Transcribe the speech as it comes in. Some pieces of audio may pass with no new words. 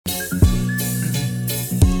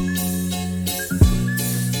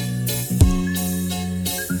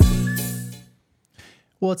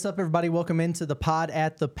What's up, everybody? Welcome into the pod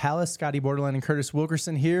at the Palace. Scotty Borderline and Curtis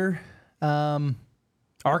Wilkerson here.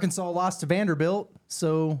 Arkansas lost to Vanderbilt,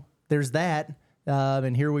 so there's that.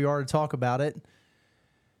 And here we are to talk about it.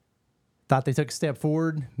 Thought they took a step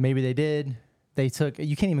forward. Maybe they did.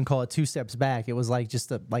 You can't even call it 2 steps back. It was like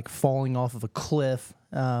just like falling off of a cliff.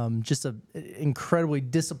 Just an incredibly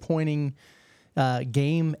disappointing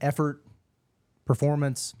game, effort,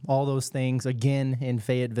 performance, all those things again in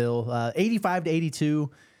Fayetteville. 85-82.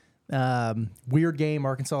 Weird game.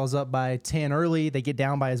 Arkansas is up by 10 early. They get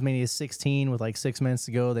down by as many as 16 with like 6 minutes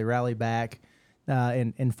to go. They rally back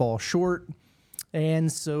and fall short.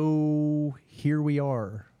 And so here we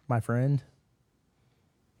are, my friend.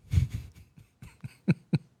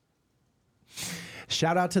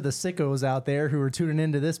 Shout out to the sickos out there who are tuning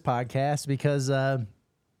into this podcast because,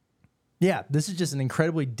 this is just an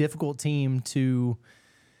incredibly difficult team to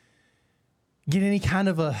get any kind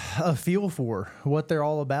of a feel for what they're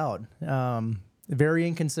all about. Very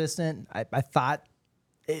inconsistent. I thought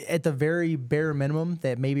at the very bare minimum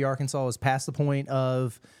that maybe Arkansas was past the point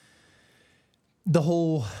of the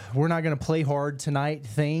whole we're not going to play hard tonight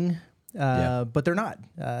thing, but they're not.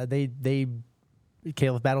 They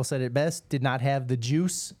Caleb Battle said it best, did not have the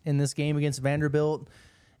juice in this game against Vanderbilt,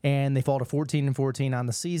 and they fall to 14-14 on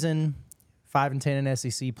the season. 5-10 in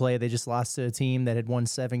SEC play. They just lost to a team that had won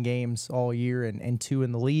 7 games all year and 2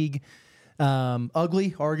 in the league.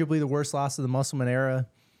 Ugly, arguably the worst loss of the Musselman era.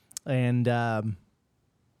 And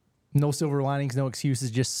no silver linings, no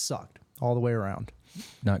excuses, just sucked all the way around.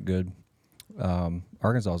 Not good.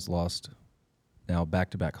 Arkansas has lost now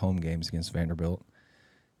back-to-back home games against Vanderbilt.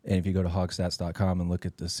 And if you go to hogstats.com and look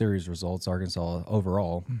at the series results, Arkansas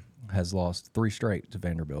overall has lost 3 straight to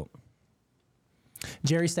Vanderbilt.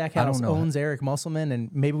 Jerry Stackhouse owns Eric Musselman,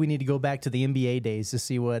 and maybe we need to go back to the NBA days to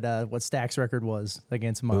see what Stack's record was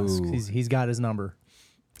against Musk. He's got his number,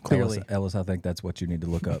 clearly. Ellis, I think that's what you need to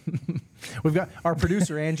look up. We've got our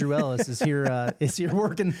producer Andrew Ellis is here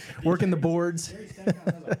working the boards. Jerry Stackhouse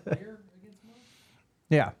has a player against Musk?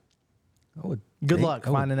 Yeah. Good luck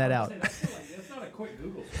finding that out. That's not a quick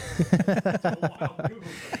Google search. That's a wild Google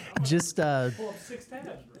search. Just pull up 6 tabs.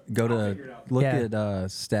 Go to look at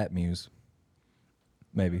StatMuse.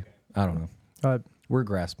 Maybe. Okay. I don't know. We're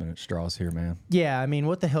grasping at straws here, man. Yeah, I mean,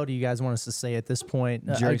 what the hell do you guys want us to say at this point?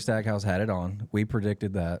 Jerry Stackhouse had it on. We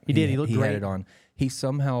predicted that. He did. He looked great. He had it on. He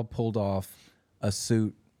somehow pulled off a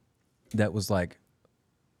suit that was like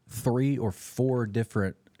 3 or 4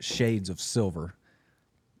 different shades of silver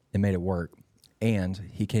and made it work. And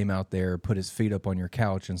he came out there, put his feet up on your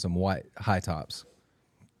couch in some white high tops.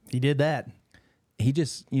 He did that. He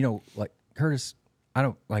just, like Curtis, I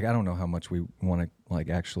don't know how much we want to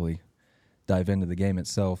actually dive into the game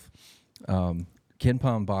itself.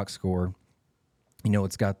 KenPom box score,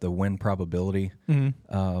 it's got the win probability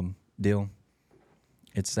deal.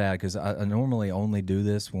 It's sad because I normally only do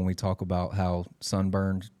this when we talk about how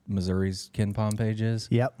sunburned Missouri's KenPom page is.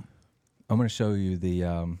 Yep. I'm going to show you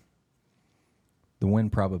the win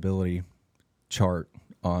probability chart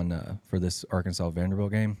on for this Arkansas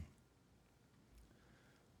Vanderbilt game.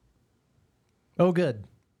 Oh, good.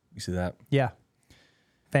 You see that? Yeah.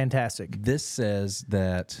 Fantastic. This says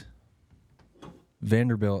that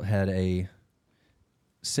Vanderbilt had a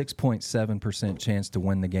 6.7% chance to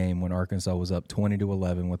win the game when Arkansas was up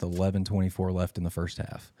 20-11 with 11:24 left in the first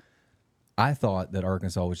half. I thought that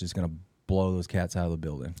Arkansas was just going to blow those cats out of the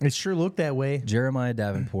building. It sure looked that way. Jeremiah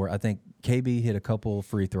Davenport, I think KB hit a couple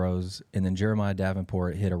free throws, and then Jeremiah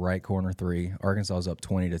Davenport hit a right corner 3. Arkansas was up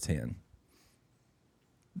 20-10.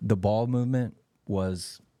 The ball movement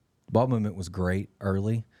was great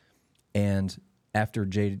early, and after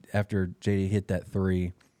JD hit that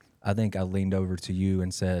 3, I think I leaned over to you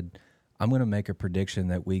and said, I'm going to make a prediction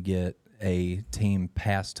that we get a team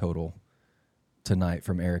pass total tonight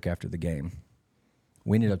from Eric after the game.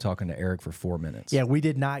 We ended up talking to Eric for 4 minutes. Yeah, we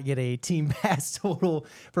did not get a team pass total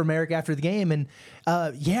from Eric after the game, and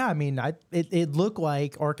it looked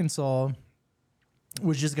like Arkansas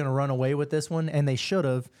was just going to run away with this one, and they should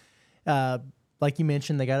have. Like you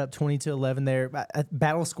mentioned, they got up 20-11 there.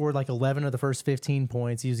 Battle scored like 11 of the first 15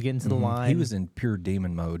 points. He was getting to the line. He was in pure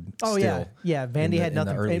demon mode. Oh, still yeah. Vandy had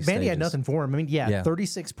nothing. Vandy had nothing for him. I mean,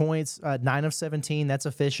 36 points, 9 of 17. That's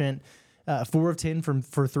efficient. 4 of 10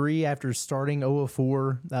 for 3 after starting 0 of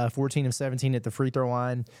 4, 14 of 17 at the free throw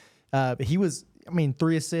line. He was,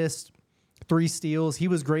 3 assists, 3 steals. He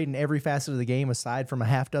was great in every facet of the game aside from a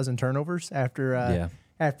half dozen turnovers after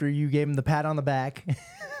you gave him the pat on the back.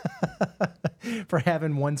 For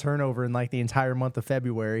having 1 turnover in like the entire month of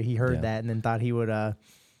February. He heard that and then thought he would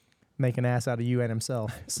make an ass out of you and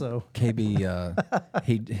himself. So KB,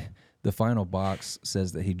 The final box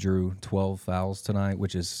says that he drew 12 fouls tonight,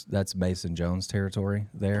 that's Mason Jones territory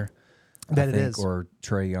there. That it is. Or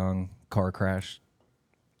Trae Young car crash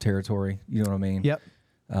territory. You know what I mean? Yep.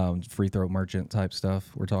 Free throw merchant type stuff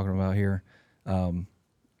we're talking about here.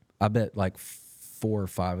 I bet like 4 or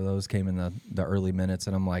 5 of those came in the early minutes,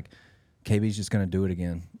 and I'm like, KB's just going to do it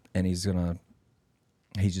again, and he's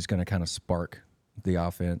just going to kind of spark the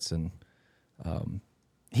offense. And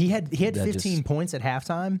he had 15 points at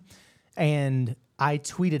halftime, and I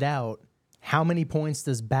tweeted out, how many points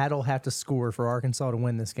does Battle have to score for Arkansas to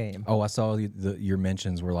win this game? Oh, I saw your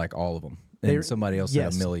mentions were like all of them. And somebody else said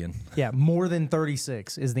 1 million. Yeah, more than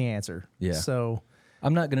 36 is the answer. Yeah. So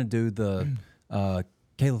I'm not going to do the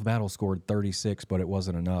Caleb Battle scored 36, but it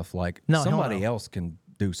wasn't enough. Like, No, somebody else can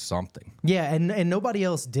do something. yeah, and nobody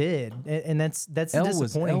else did, and that's the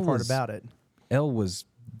disappointing part about it. L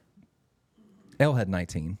had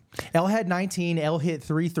 19. L had 19. L hit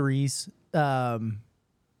 3 threes.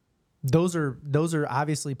 Those are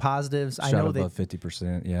obviously positives. Shot above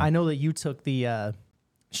 50%. Yeah, I know that you took the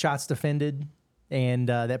shots defended, and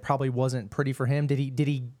that probably wasn't pretty for him. Did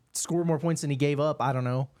he score more points than he gave up? I don't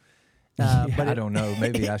know. But I don't know.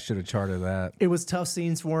 Maybe I should have charted that. It was tough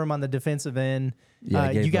scenes for him on the defensive end.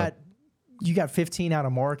 Yeah, you got 15 out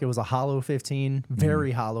of Mark. It was a hollow 15,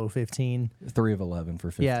 very hollow 15. 3 of 11 for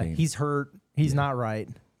 15. Yeah, he's hurt. He's not right.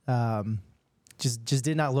 Just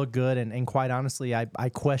did not look good, and quite honestly, I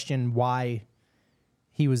question why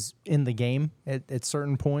he was in the game at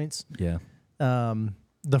certain points. Yeah.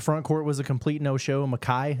 The front court was a complete no-show.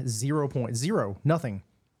 Makai, 0 points. Zero. Nothing.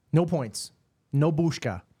 No points. No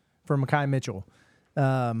bushka for Makai Mitchell.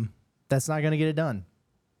 That's not going to get it done.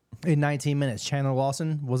 In 19 minutes, Chandler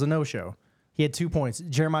Lawson was a no-show. He had 2 points.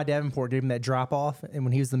 Jeremiah Davenport gave him that drop-off, and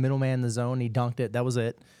when he was the middleman in the zone, he dunked it. That was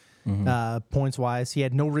it. Points-wise. He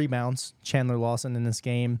had no rebounds, Chandler Lawson, in this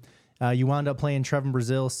game. You wound up playing Trevin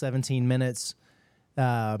Brazil 17 minutes.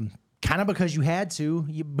 Kind of because you had to,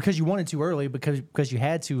 because you wanted to early, because you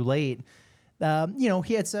had to late.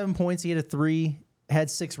 He had 7 points. He had a 3,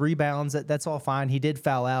 had 6 rebounds. That's all fine. He did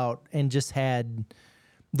foul out and just had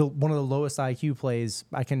one of the lowest IQ plays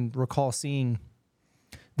I can recall seeing.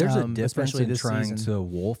 There's a difference in trying season. to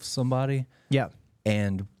wolf somebody. Yeah.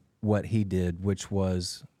 And what he did, which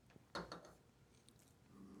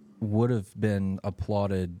would have been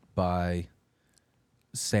applauded by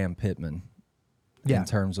Sam Pittman. Yeah. In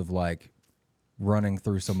terms of like running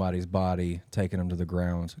through somebody's body, taking them to the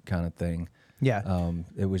ground kind of thing. Yeah.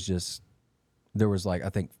 It was just, there was like, I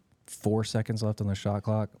think 4 seconds left on the shot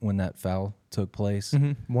clock when that foul took place.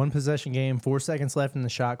 Mm-hmm. 1 possession game, 4 seconds left in the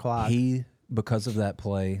shot clock. He, because of that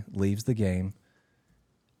play, leaves the game,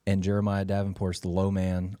 and Jeremiah Davenport's the low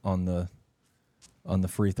man on the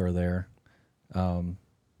free throw there.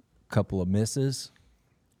 Couple of misses,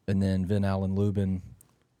 and then Vin Allen Lubin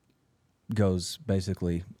goes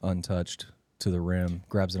basically untouched to the rim,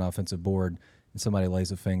 grabs an offensive board, and somebody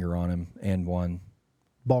lays a finger on him and won.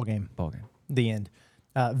 Ball game. The end.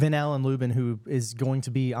 Vin Allen Lubin, who is going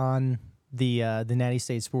to be on the Natty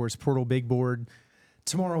State Sports Portal Big Board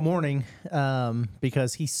tomorrow morning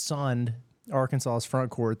because he sunned Arkansas's front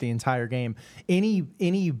court the entire game.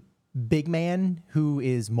 Any big man who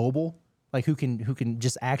is mobile, like who can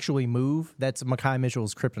just actually move, that's Makai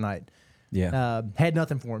Mitchell's kryptonite. Yeah. Had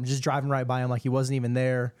nothing for him, just driving right by him like he wasn't even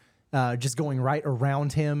there, just going right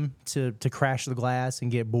around him to crash the glass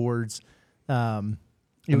and get boards.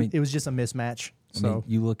 It was just a mismatch. So I mean,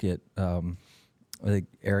 you look at, I think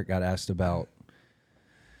Eric got asked about,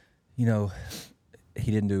 he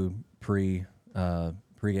didn't do pregame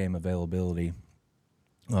availability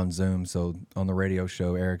on Zoom. So on the radio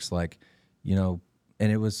show, Eric's like, and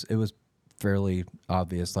it was fairly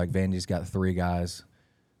obvious. Like, Vandy's got 3 guys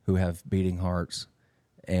who have beating hearts,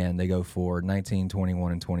 and they go for 19,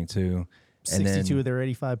 21, and 22. 62 of their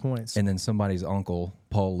 85 points. And then somebody's uncle,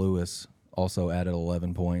 Paul Lewis, also added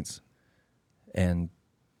 11 points. And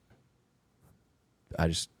I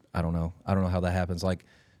don't know. I don't know how that happens. Like,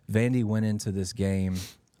 Vandy went into this game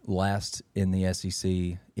last in the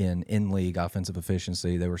SEC in-league offensive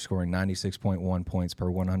efficiency. They were scoring 96.1 points per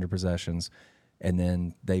 100 possessions. And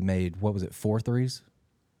then they made, 4 threes?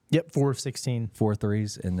 Yep, 4 of 16. 4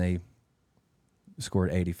 threes, and they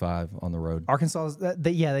scored 85 on the road. Arkansas,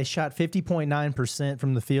 they shot 50.9%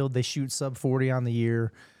 from the field. They shoot sub 40 on the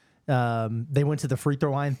year. They went to the free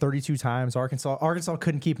throw line 32 times. Arkansas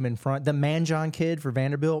couldn't keep him in front. The Manjon kid for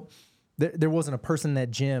Vanderbilt, there wasn't a person in that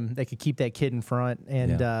gym that could keep that kid in front.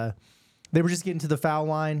 And they were just getting to the foul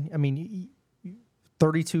line. I mean,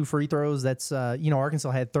 32 free throws. That's Arkansas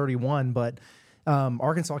had 31, but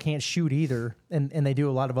Arkansas can't shoot either, and they do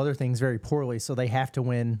a lot of other things very poorly, so they have to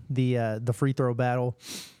win the free throw battle,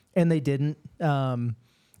 and they didn't.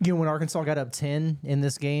 When Arkansas got up 10 in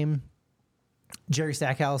this game, Jerry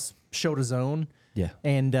Stackhouse showed his own. Yeah.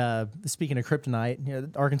 And speaking of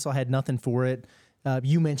kryptonite, Arkansas had nothing for it.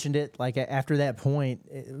 You mentioned it. Like after that point,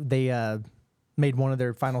 they made one of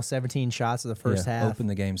their final 17 shots of the first half. Opened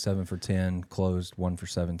the game 7 for 10, closed 1 for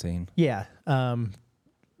 17. Yeah.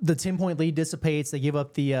 The 10-point lead dissipates. They give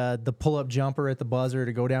up the pull-up jumper at the buzzer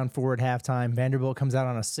to go down 4 at halftime. Vanderbilt comes out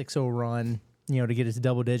on a 6-0 run, to get it to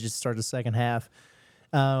double digits to start the second half.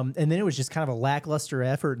 And then it was just kind of a lackluster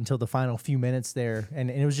effort until the final few minutes there, and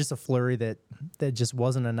it was just a flurry that just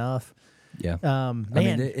wasn't enough. Yeah,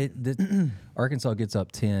 man. Arkansas gets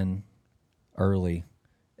up 10 early,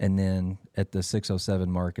 and then at the 6:07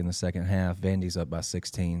 mark in the second half, Vandy's up by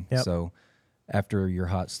 16. Yep. So after your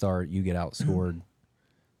hot start, you get outscored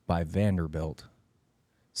by Vanderbilt,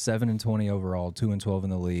 7-20 overall, 2-12 in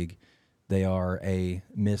the league. They are a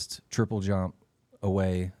missed triple jump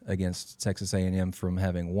away against Texas A&M from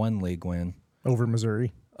having one league win Over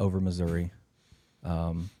Missouri.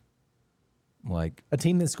 Like A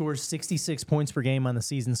team that scores 66 points per game on the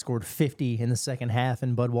season scored 50 in the second half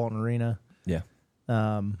in Bud Walton Arena. yeah,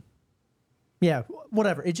 Yeah,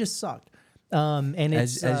 whatever. It just sucked. And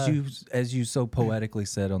it's, as you so poetically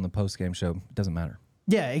said on the post game show, it doesn't matter.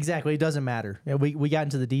 Yeah, exactly. It doesn't matter. Yeah, we got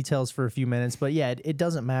into the details for a few minutes, but yeah, it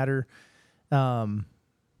doesn't matter.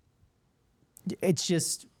 It's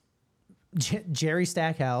just Jerry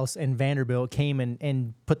Stackhouse and Vanderbilt came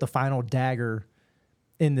and put the final dagger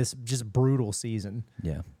in this just brutal season.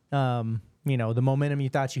 Yeah. The momentum you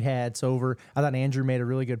thought you had, it's over. I thought Andrew made a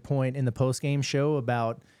really good point in the post-game show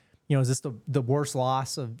about, is this the worst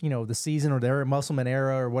loss of, the season or their Musselman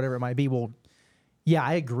era or whatever it might be? Well, yeah,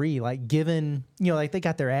 I agree. Like, given, they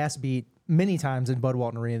got their ass beat many times in Bud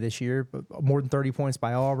Walton Arena this year, but more than 30 points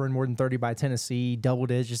by Auburn, more than 30 by Tennessee, double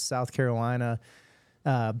digits South Carolina,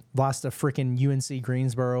 lost to freaking UNC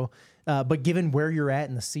Greensboro. But given where you're at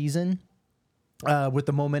in the season, with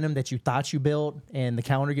the momentum that you thought you built and the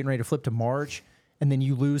calendar getting ready to flip to March, and then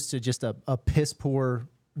you lose to just a piss-poor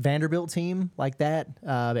Vanderbilt team like that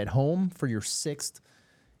at home for your 6th,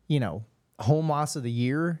 home loss of the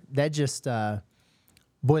year, that just,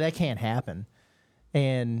 boy, that can't happen.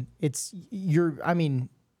 And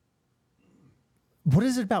what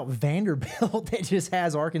is it about Vanderbilt that just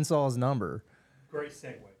has Arkansas's number? Great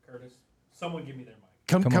segue, Curtis. Someone give me their mic.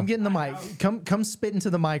 Come get in the mic. Come spit into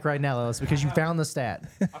the mic right now, Ellis, because you found the stat.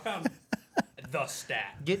 I found the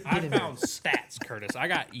stat. Get I in found stats, Curtis. I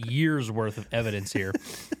got years worth of evidence here.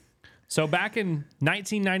 So back in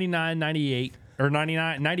 1999-98, or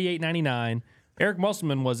 98-99, Eric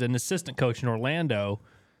Musselman was an assistant coach in Orlando.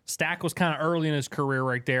 Stack was kind of early in his career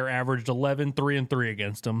right there, averaged 11, 3-3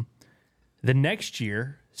 against him. The next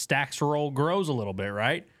year, Stack's role grows a little bit,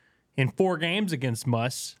 right? In 4 games against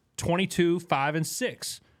Muss, 22, 5, and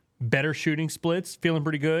 6. Better shooting splits, feeling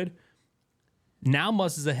pretty good. Now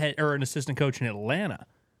Muss is an assistant coach in Atlanta.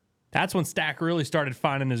 That's when Stack really started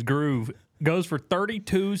finding his groove. Goes for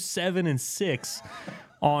 32, 7, and 6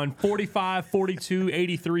 on 45, 42,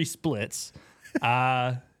 83 splits.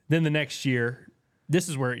 Then the next year, this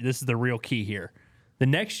is the real key here. The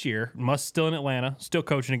next year, Muss still in Atlanta, still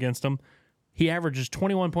coaching against him. He averages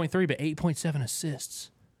 21.3, but 8.7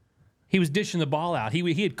 assists. He was dishing the ball out.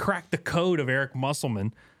 He had cracked the code of Eric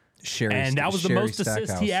Musselman. And that was the most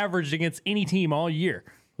assists he averaged against any team all year.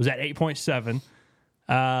 Was at 8.7.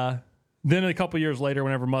 Then a couple years later,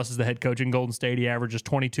 whenever Muss is the head coach in Golden State, he averages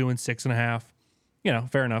 22 and 6.5.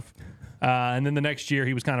 Fair enough. And then the next year,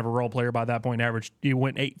 he was kind of a role player by that point. He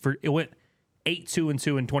went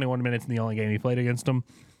 8-2-2 in 21 minutes in the only game he played against him.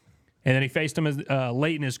 And then he faced him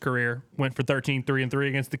late in his career. Went for 13, 3-3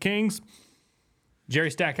 against the Kings.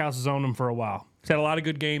 Jerry Stackhouse has owned him for a while. He's had a lot of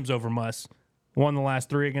good games over Muss. Won the last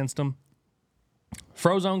 3 against him.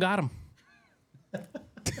 Frozone got him.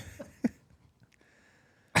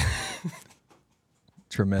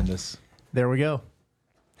 Tremendous. There we go.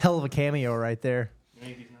 Hell of a cameo right there.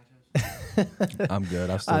 I'm good.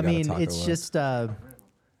 I've still got a taco it's left. just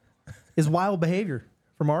is wild behavior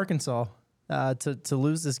from Arkansas to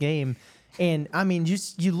lose this game. And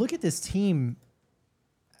you look at this team,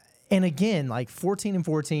 and again, like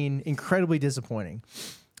 14-14, incredibly disappointing.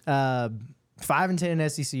 5-10 in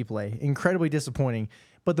SEC play, incredibly disappointing.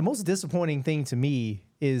 But the most disappointing thing to me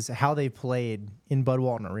is how they played in Bud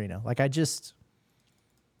Walton Arena. Like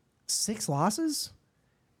 6 losses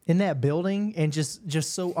in that building, and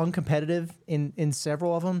just so uncompetitive in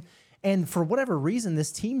several of them. And for whatever reason,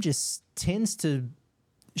 this team just tends to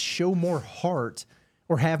show more heart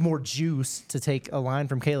or have more juice, to take a line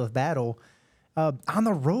from Caleb Battle, on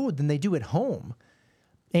the road than they do at home.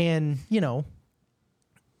 And,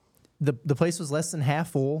 the place was less than half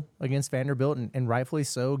full against Vanderbilt, and rightfully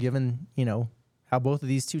so, given, how both of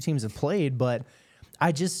these two teams have played. But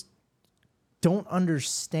I just don't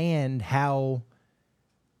understand how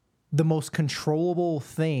the most controllable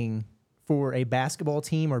thing for a basketball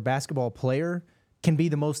team or basketball player can be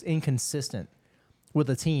the most inconsistent with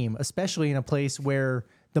a team, especially in a place where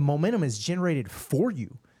the momentum is generated for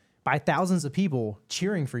you by thousands of people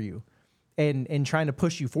cheering for you and trying to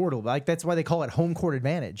push you forward. Like, that's why they call it home court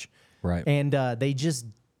advantage. Right. And they just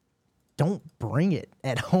don't bring it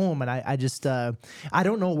at home. And I just, I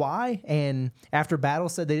don't know why. And after Battle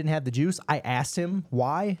said they didn't have the juice, I asked him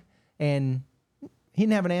why, and he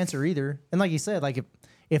didn't have an answer either. And like he said, like,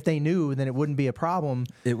 if they knew, then it wouldn't be a problem.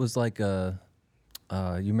 It was like you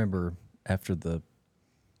remember after the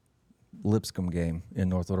Lipscomb game in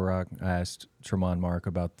North Little Rock, I asked Tremont Mark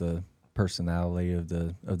about the personality of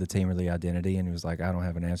the team or the identity, and he was like, "I don't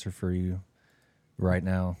have an answer for you right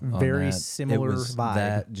now." Very similar it was vibe.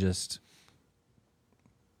 That just,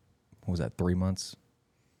 what was that, 3 months?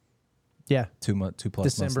 Yeah. 2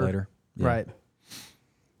 plus December. months later. Yeah. Right.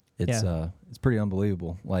 It's pretty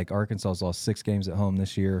unbelievable. Like, Arkansas's lost 6 games at home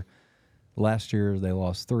this year. Last year they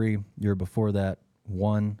lost 3. Year before that,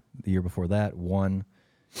 1. The year before that, 1.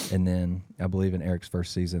 And then I believe in Eric's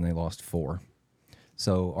first season they lost 4.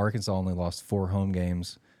 So Arkansas only lost 4 home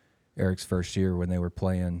games Eric's first year, when they were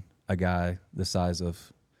playing a guy the size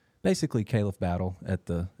of basically Caleb Battle at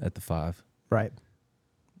the 5. Right.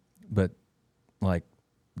 But, like,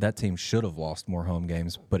 that team should have lost more home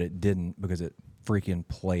games, but it didn't, because it freaking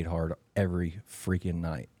played hard every freaking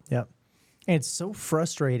night. Yep. And it's so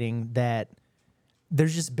frustrating that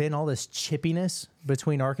there's just been all this chippiness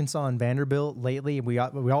between Arkansas and Vanderbilt lately. We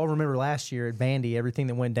all remember last year at Vandy, everything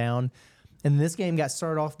that went down. And this game got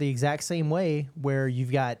started off the exact same way, where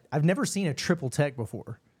you've got, I've never seen a triple tech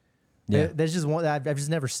before. Yeah. There's just one, I've just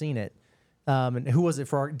never seen it. And who was it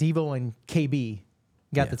for? Devo and KB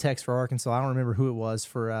got the text for Arkansas. I don't remember who it was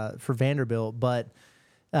for Vanderbilt, but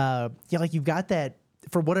like, you've got that,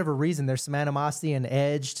 for whatever reason, there's some animosity and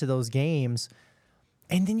edge to those games,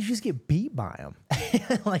 and then you just get beat by them.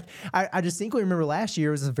 Like, I distinctly remember last year,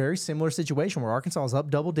 it was a very similar situation where Arkansas was up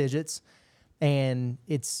double digits, and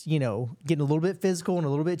it's, getting a little bit physical and a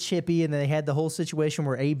little bit chippy, and then they had the whole situation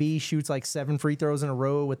where AB shoots like 7 free throws in a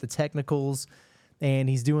row with the technicals, and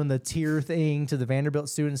he's doing the tier thing to the Vanderbilt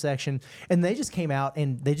student section, and they just came out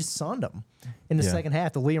and they just sunned them in the second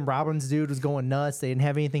half. The Liam Robbins dude was going nuts. They didn't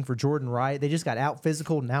have anything for Jordan Wright. They just got out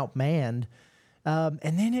physical and outmanned. And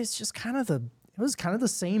then it's just kind of the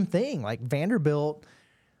same thing. Like, Vanderbilt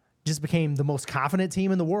just became the most confident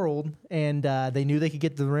team in the world, and they knew they could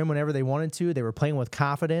get to the rim whenever they wanted to. They were playing with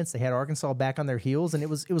confidence. They had Arkansas back on their heels, and it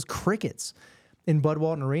was crickets in Bud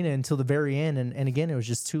Walton Arena until the very end. And again, it was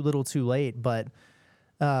just too little too late. But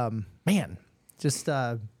man, just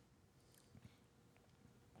I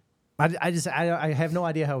have no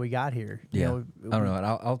idea how we got here. I don't know. And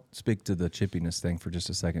I'll speak to the chippiness thing for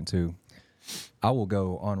just a second too. I will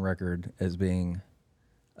go on record as being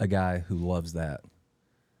a guy who loves that.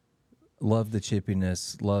 Love the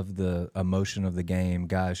chippiness, love the emotion of the game,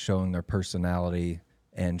 guys showing their personality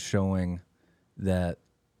and showing that,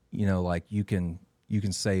 like, you can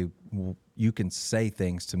say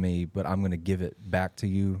things to me, but I'm going to give it back to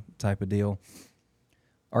you type of deal.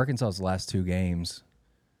 Arkansas's last 2 games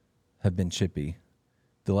have been chippy.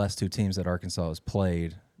 The last 2 teams that Arkansas has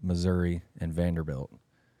played, Missouri and Vanderbilt,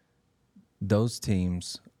 those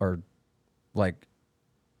teams are like,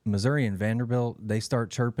 Missouri and Vanderbilt, they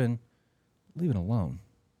start chirping, leave it alone.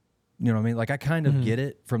 You know what I mean? Like, I kind of get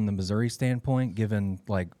it from the Missouri standpoint, given,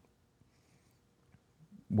 like,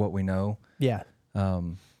 what we know. Yeah.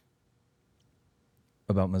 About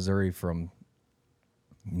Missouri from,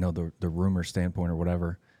 the rumor standpoint or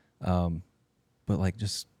whatever. But, like,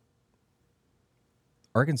 just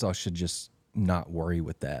Arkansas should just not worry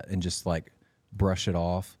with that and just, like, brush it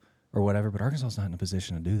off or whatever. But Arkansas's not in a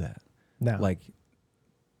position to do that. No. Like,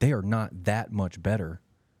 they are not that much better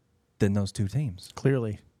than those 2 teams.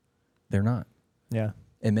 Clearly. They're not. Yeah.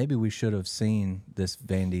 And maybe we should have seen this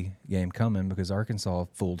Vandy game coming, because Arkansas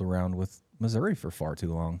fooled around with Missouri for far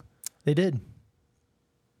too long. They did.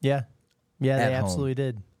 Yeah. Yeah, At they home. absolutely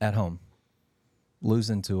did. At home.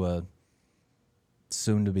 Losing to a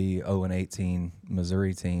soon-to-be 0-18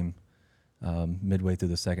 Missouri team midway through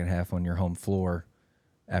the second half on your home floor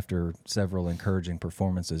after several encouraging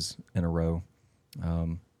performances in a row.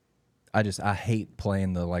 I hate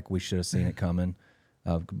playing the, like, we should have seen it coming,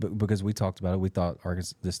 because we talked about it. We thought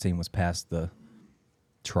this team was past the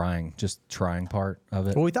trying part of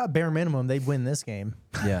it. Well, we thought bare minimum they'd win this game.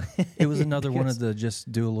 Yeah, it was another one of the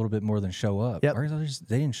just do a little bit more than show up. Yep.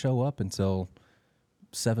 They didn't show up until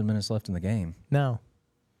 7 minutes left in the game. No,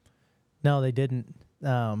 they didn't.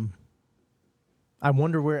 I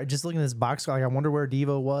wonder where. Just looking at this box score, I wonder where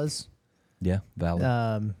Devo was. Yeah,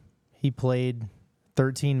 valid. He played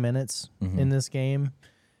 13 minutes in this game.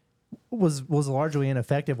 Was largely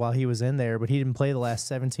ineffective while he was in there, but he didn't play the last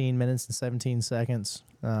 17 minutes and 17 seconds.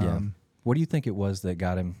 Yeah. What do you think it was that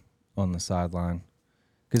got him on the sideline?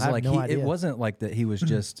 Because I have no idea. It wasn't like that. He was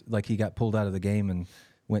just like he got pulled out of the game and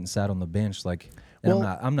went and sat on the bench. Like, and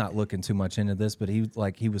I'm not looking too much into this, but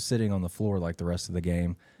he was sitting on the floor like the rest of the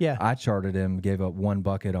game. Yeah, I charted him, gave up 1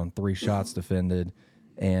 bucket on 3 shots defended,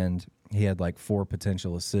 and he had like 4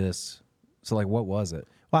 potential assists. So like, what was it?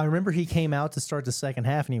 Well, I remember he came out to start the second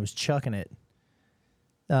half and he was chucking it.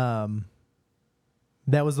 That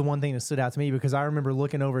was the one thing that stood out to me because I remember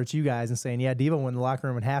looking over at you guys and saying, yeah, Devo went in the locker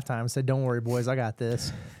room at halftime and said, don't worry, boys, I got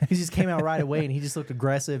this. He just came out right away and he just looked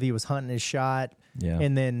aggressive. He was hunting his shot. Yeah.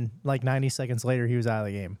 And then like 90 seconds later, he was out of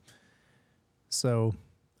the game. So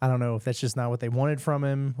I don't know if that's just not what they wanted from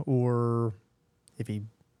him or if he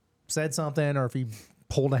said something or if he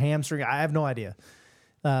pulled a hamstring. I have no idea.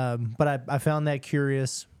 But I found that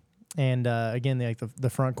curious. And again, the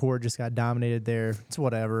front court just got dominated there. It's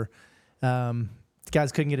whatever. The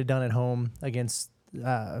guys couldn't get it done at home against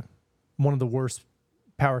one of the worst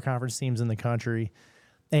power conference teams in the country.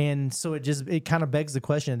 And so it kind of begs the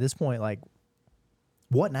question at this point, like,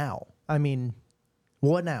 what now? I mean,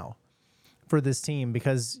 what now for this team?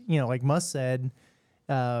 Because, like Muss said,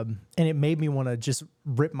 and it made me want to just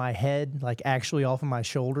rip my head, like, actually off of my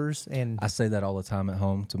shoulders. And I say that all the time at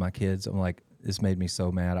home to my kids. I'm like, this made me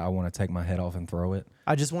so mad. I want to take my head off and throw it.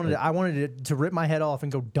 I wanted to rip my head off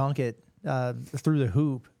and go dunk it through the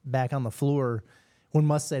hoop back on the floor when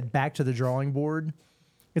Muss said back to the drawing board.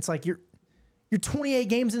 It's like you're 28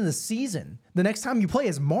 games into the season. The next time you play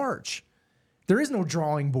is March. There is no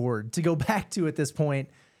drawing board to go back to at this point.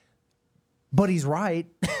 But he's right,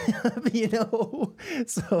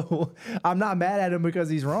 So I'm not mad at him because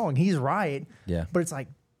he's wrong. He's right. Yeah. But it's like,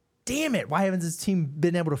 damn it, why haven't this team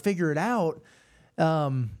been able to figure it out? I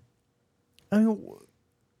mean,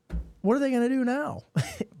 what are they going to do now?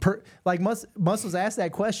 Muss was asked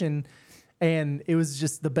that question, and it was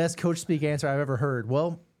just the best coach speak answer I've ever heard.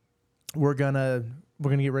 Well, we're gonna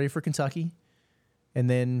get ready for Kentucky, and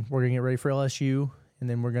then we're gonna get ready for LSU, and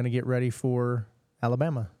then we're gonna get ready for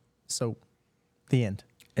Alabama. So, the end.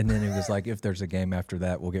 And then he was like, if there's a game after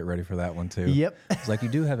that, we'll get ready for that one too. Yep. It's like, you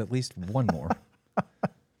do have at least one more.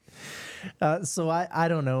 So I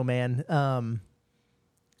don't know, man. I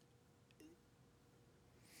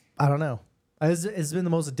don't know. It's been the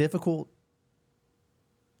most difficult,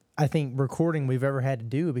 I think, recording we've ever had to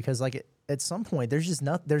do because, like, at some point, there's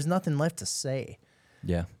nothing left to say.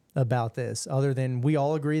 Yeah. About this other than we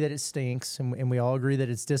all agree that it stinks and we all agree that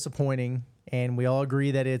it's disappointing and we all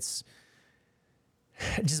agree that it's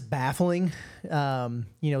just baffling.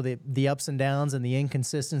 The ups and downs and the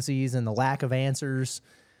inconsistencies and the lack of answers.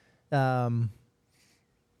 I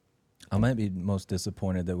might be most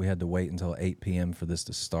disappointed that we had to wait until 8 p.m. for this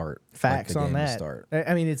to start. Facts like the on game that. To start.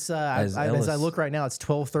 I mean, it's as I look right now, it's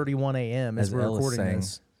 12:31 a.m. as we're Ellis recording sang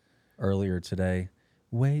this. Earlier today,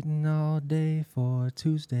 waiting all day for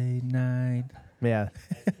Tuesday night. Yeah.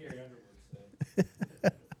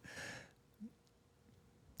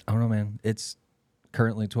 I don't know, man. It's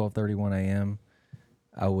currently 12:31 a.m.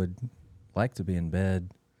 I would like to be in bed.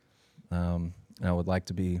 And I would like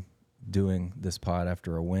to be doing this pod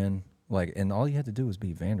after a win. And all you had to do was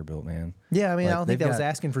beat Vanderbilt, man. Yeah, I mean, I don't think that was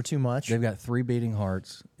asking for too much. They've got 3 beating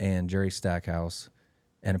hearts and Jerry Stackhouse,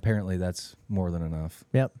 and apparently that's more than enough.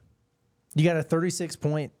 Yep. You got a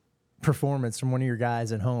 36-point performance from one of your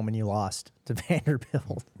guys at home, and you lost to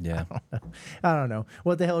Vanderbilt. Yeah. I don't know.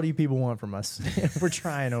 What the hell do you people want from us? We're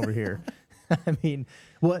trying over here. I mean,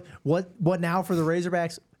 what now for the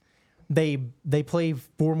Razorbacks? They play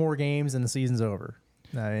 4 more games and the season's over.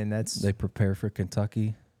 I mean, they prepare for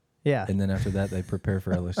Kentucky. Yeah. And then after that, they prepare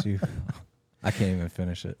for LSU. I can't even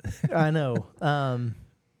finish it. I know.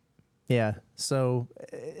 Yeah. So,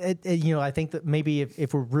 I think that maybe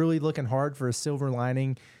if we're really looking hard for a silver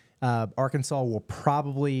lining, Arkansas will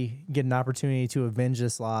probably get an opportunity to avenge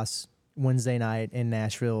this loss Wednesday night in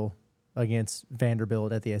Nashville against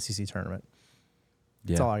Vanderbilt at the SEC tournament.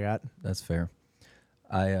 That's all I got. That's fair.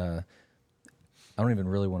 I don't even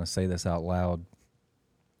really want to say this out loud,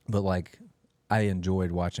 but I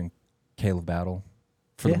enjoyed watching Caleb battle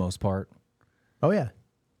for the most part. Oh yeah.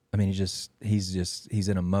 I mean, he's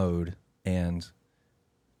in a mode, and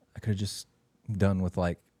I could have just done with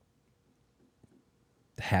like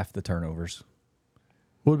half the turnovers.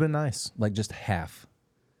 Would have been nice. Like just half.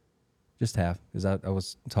 Just half. Because I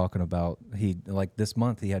was talking about this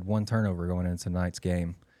month he had 1 turnover going into tonight's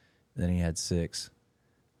game. Then he had 6.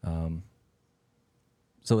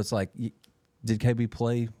 So it's like, did KB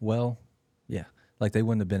play well? Yeah. Like they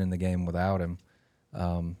wouldn't have been in the game without him.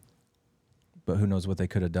 But who knows what they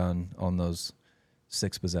could have done on those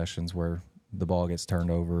 6 possessions where the ball gets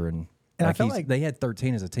turned over. And I felt like they had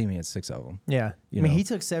 13 as a team. He had 6 of them. Yeah. You know? He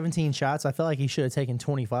took 17 shots. I feel like he should have taken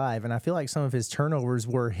 25. And I feel like some of his turnovers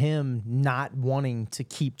were him not wanting to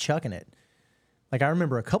keep chucking it. Like I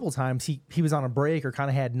remember a couple times he was on a break or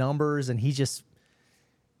kind of had numbers and he just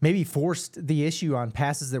maybe forced the issue on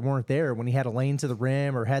passes that weren't there when he had a lane to the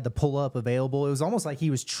rim or had the pull up available. It was almost like he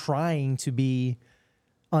was trying to be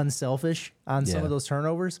unselfish on some of those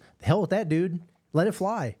turnovers. The hell with that, dude. Let it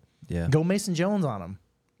fly. Yeah. Go Mason Jones on him.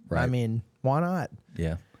 Right. I mean, why not?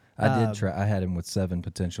 Yeah. I did try. I had him with 7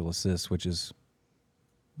 potential assists, which is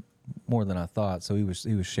more than I thought. So he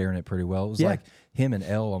was sharing it pretty well. It was like him and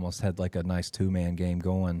L almost had like a nice 2-man game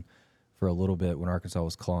going for a little bit when Arkansas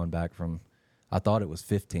was clawing back from, I thought it was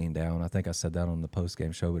 15 down. I think I said that on the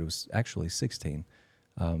post-game show, but it was actually 16.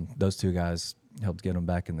 Those 2 guys helped get them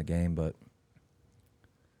back in the game, but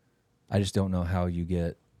I just don't know how you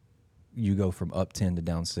go from up 10 to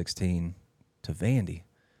down 16 to Vandy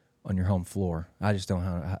on your home floor. I just don't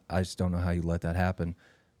know how you let that happen.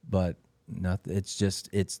 But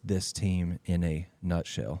it's this team in a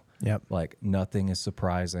nutshell. Yep. Like nothing is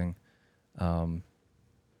surprising. I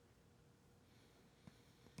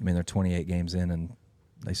mean, they're 28 games in, and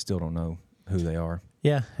they still don't know who they are.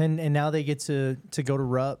 Yeah, and now they get to go to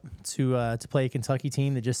Rupp to play a Kentucky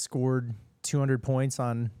team that just scored 200 points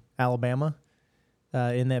on Alabama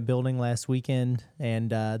in that building last weekend, and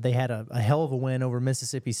they had a hell of a win over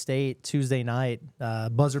Mississippi State Tuesday night,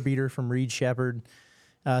 buzzer beater from Reed Shepherd.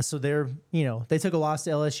 So they took a loss to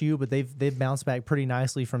LSU, but they've bounced back pretty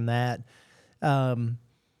nicely from that.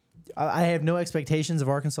 I have no expectations of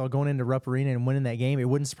Arkansas going into Rupp Arena and winning that game. It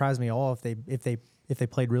wouldn't surprise me at all if they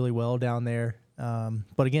played really well down there.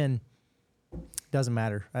 But again, doesn't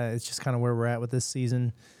matter. It's just kind of where we're at with this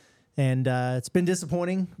season, and it's been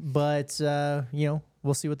disappointing. But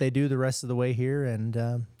we'll see what they do the rest of the way here, and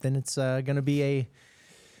then it's going to be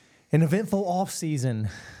an eventful off season.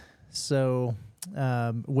 So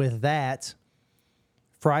with that.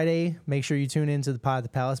 Friday, make sure you tune into the Pod at the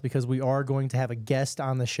Palace because we are going to have a guest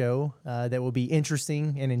on the show that will be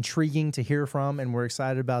interesting and intriguing to hear from, and we're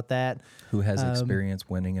excited about that. Who has experience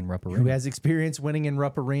winning in Rupp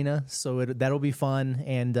Arena. So that'll be fun,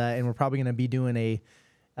 and we're probably going to be doing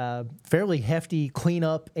a fairly hefty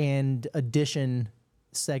cleanup and addition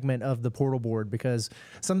segment of the portal board because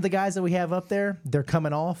some of the guys that we have up there, they're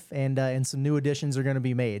coming off, and some new additions are going to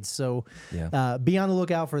be made. So be on the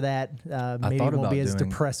lookout for that. Maybe it won't be as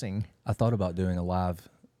depressing. I thought about doing a live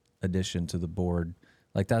addition to the board.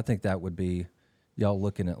 Like I think that would be, y'all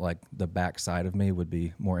looking at like the backside of me would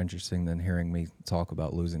be more interesting than hearing me talk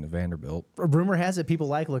about losing to Vanderbilt. Rumor has it people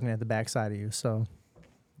like looking at the backside of you. So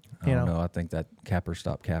I don't know. I think that capper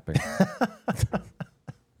stopped capping.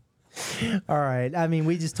 All right. I mean,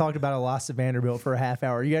 we just talked about a loss to Vanderbilt for a half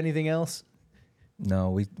hour. You got anything else?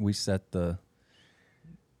 No, we set the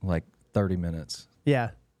 30 minutes.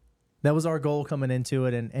 Yeah. That was our goal coming into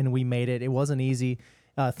it, and we made it. It wasn't easy.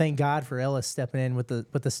 Thank God for Ellis stepping in with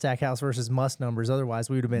the Stackhouse versus Must numbers. Otherwise,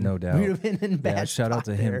 we would have been no doubt. We would have been in bad. Shout out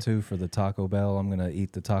to there. him too for the Taco Bell. I'm gonna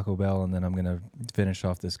eat the Taco Bell, and then I'm gonna finish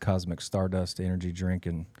off this Cosmic Stardust energy drink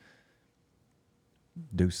and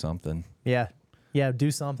do something. Yeah,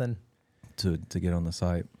 do something to get on the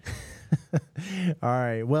site. All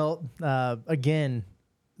right. Well, again,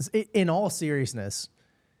 in all seriousness,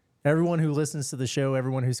 everyone who listens to the show,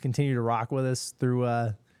 everyone who's continued to rock with us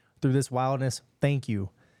through this wildness, thank you.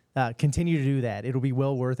 Continue to do that. It'll be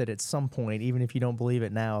well worth it at some point, even if you don't believe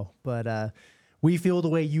it now. But we feel the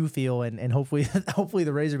way you feel, and hopefully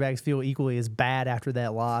the Razorbacks feel equally as bad after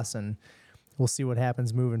that loss, and we'll see what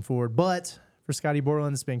happens moving forward. But for Scotty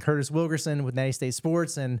Borland, it's been Curtis Wilkerson with Natty State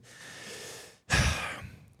Sports, and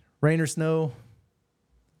rain or snow,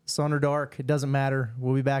 sun or dark, it doesn't matter.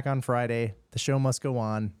 We'll be back on Friday. The show must go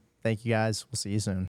on. Thank you, guys. We'll see you soon.